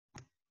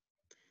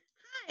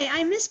Hi,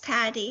 I'm Miss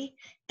Patty,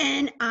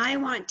 and I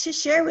want to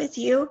share with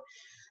you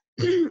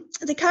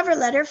the cover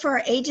letter for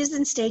our Ages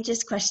and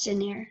Stages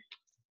Questionnaire.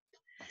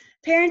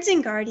 Parents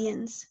and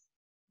guardians,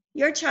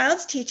 your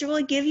child's teacher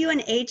will give you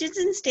an Ages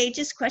and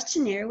Stages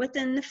Questionnaire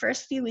within the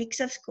first few weeks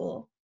of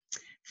school.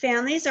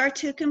 Families are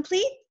to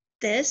complete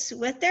this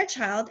with their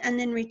child and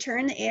then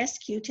return the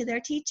ASQ to their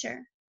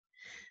teacher.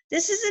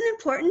 This is an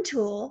important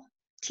tool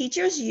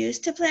teachers use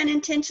to plan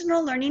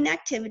intentional learning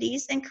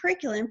activities and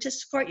curriculum to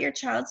support your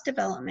child's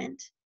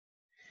development.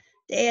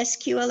 The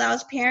ASQ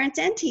allows parents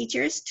and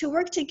teachers to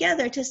work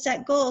together to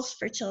set goals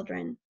for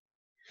children.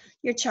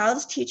 Your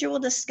child's teacher will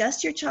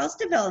discuss your child's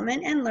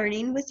development and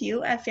learning with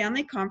you at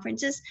family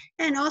conferences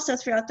and also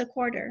throughout the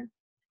quarter.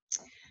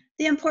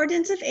 The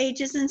importance of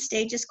Ages and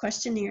Stages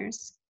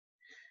Questionnaires.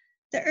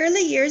 The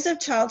early years of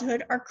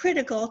childhood are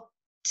critical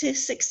to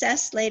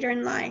success later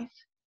in life.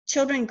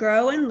 Children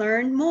grow and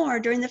learn more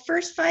during the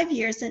first 5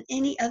 years than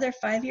any other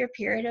 5-year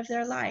period of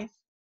their life.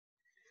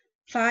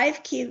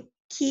 5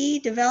 key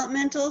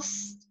developmental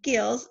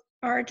skills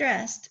are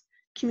addressed: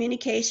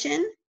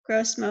 communication,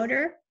 gross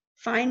motor,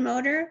 fine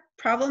motor,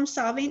 problem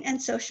solving,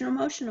 and social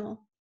emotional.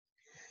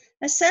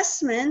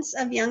 Assessments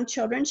of young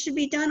children should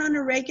be done on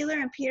a regular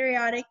and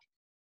periodic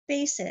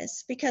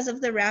basis because of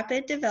the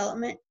rapid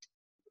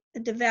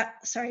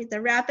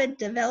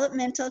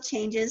developmental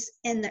changes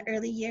in the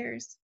early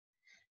years.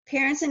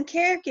 Parents and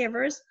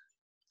caregivers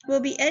will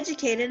be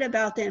educated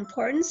about the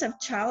importance of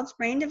child's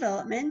brain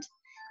development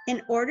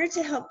in order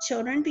to help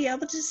children be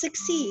able to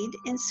succeed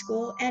in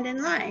school and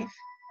in life.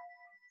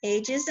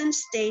 Ages and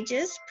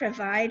Stages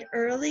provide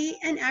early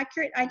and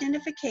accurate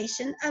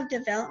identification of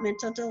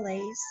developmental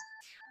delays.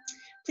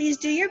 Please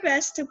do your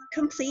best to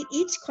complete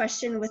each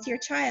question with your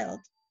child.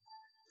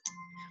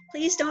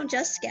 Please don't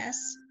just guess.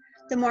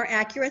 The more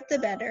accurate, the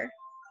better.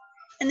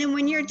 And then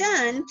when you're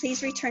done,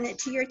 please return it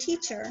to your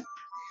teacher.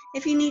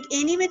 If you need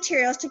any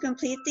materials to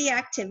complete the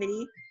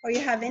activity or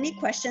you have any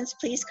questions,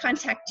 please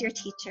contact your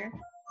teacher.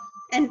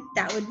 And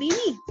that would be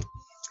me.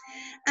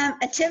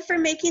 A tip for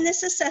making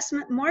this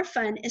assessment more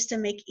fun is to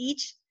make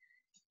each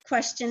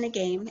question a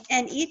game,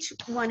 and each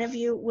one of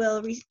you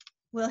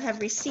will have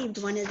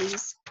received one of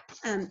these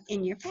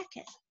in your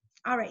packet.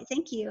 All right,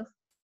 thank you.